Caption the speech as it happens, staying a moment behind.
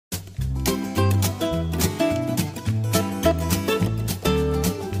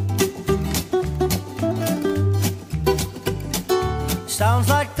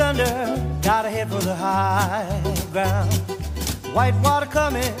thunder, gotta head for the high ground. White water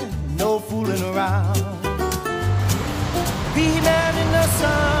coming, no fooling around. Opihi Man in the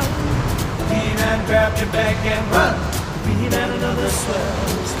sun. Opihi Man, grab your bag and run. Opihi Man, another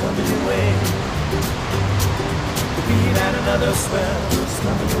swell's coming your way. Opihi Man, another swell's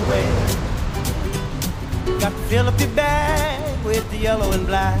coming your way. Got to fill up your bag with the yellow and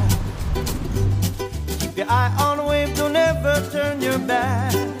black. Keep your eye on the wave, don't ever turn your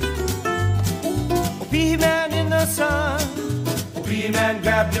back. Opihi Man in the sun. Opihi Man,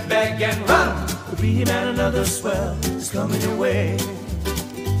 grab your bag and run. Opihi Man, another swell is coming your way.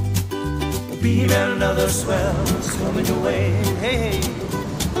 Opihi Man, another swell is coming your way. Hey, hey.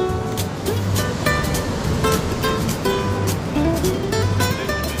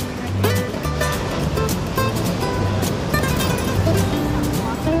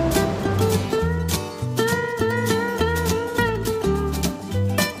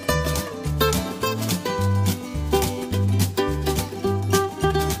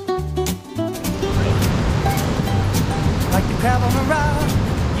 Crab on the rock,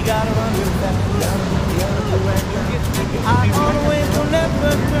 you gotta run real fast. You gotta do right. Keep your eye on the wave, don't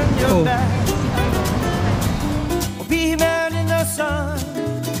ever turn your back. Opihi Man in the sun.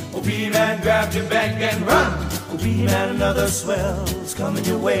 Opihi Man, grab your bag and run. Opihi Man, another swell's coming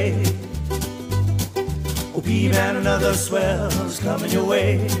your way. Opihi Man, another swell's coming your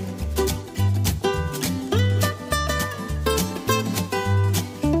way.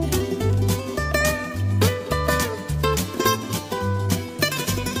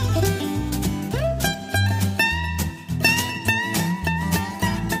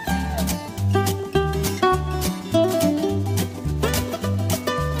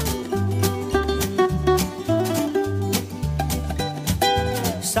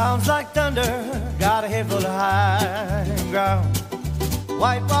 Sounds like thunder, gotta head for the high ground.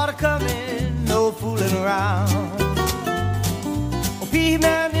 White water coming, no fooling around. Opihi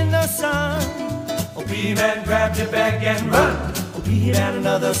Man in the sun. Opihi Man, grab your bag and run. Opihi Man,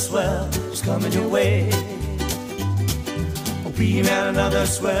 another swell is coming your way. Opihi Man, another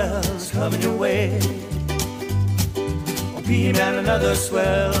swell is coming your way. Opihi Man, another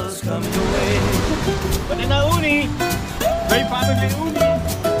swell is coming your way. But in the uni, very probably uni.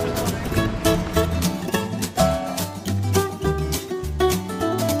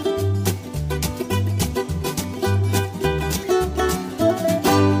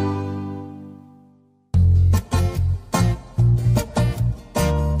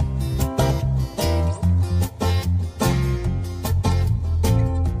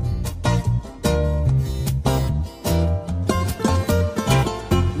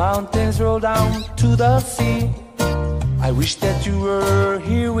 Mountains roll down to the sea. I wish that you were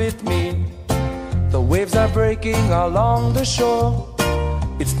here with me. The waves are breaking along the shore.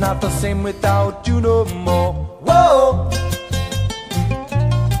 It's not the same without you no more. Whoa!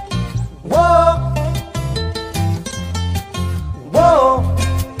 Whoa! Whoa!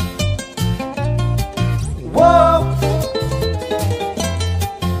 Whoa!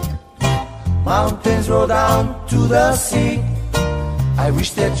 Mountains roll down to the sea. I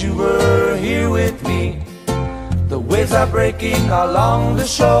wish that you were here with me. The waves are breaking along the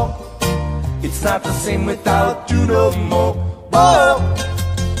shore. It's not the same without you no more. Whoa!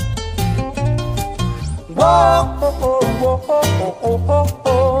 Whoa! Whoa! Whoa!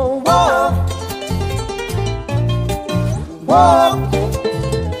 Whoa! Whoa!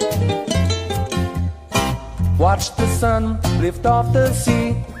 Watch the sun lift off the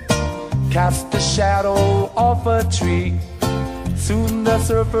sea, cast the shadow off a tree. Soon the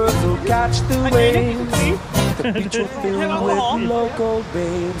surfers will catch the waves. The beach will fill with local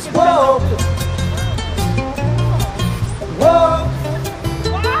babes. Whoa! Whoa!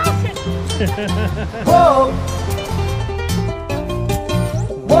 Whoa!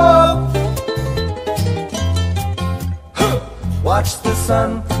 Whoa! Watch the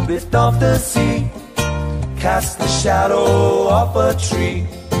sun lift off the sea, cast the shadow off a tree.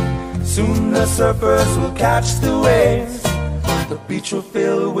 Soon the surfers will catch the waves. The beach will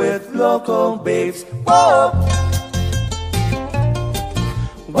fill with local babes. Whoa!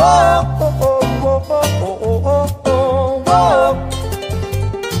 Whoa! Whoa! Whoa! Whoa!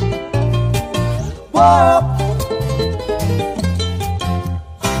 Whoa!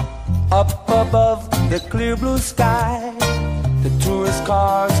 Up above the clear blue sky, the tourist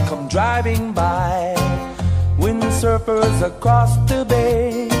cars come driving by. Windsurfers across the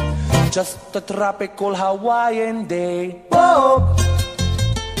bay, just a tropical Hawaiian day. Whoa!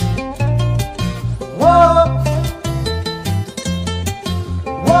 Whoa!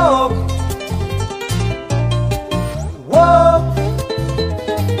 Whoa! Whoa!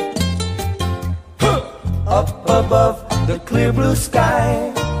 clear blue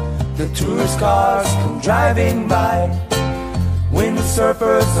sky. The tourist cars come driving by.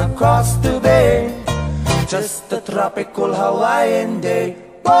 Windsurfers across the bay. Just a tropical Hawaiian day.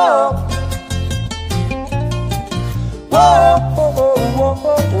 Whoa, whoa, whoa, whoa,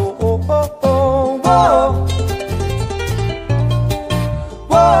 whoa, whoa, whoa, whoa,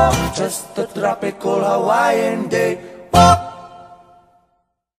 whoa. Just a tropical Hawaiian day. Whoa.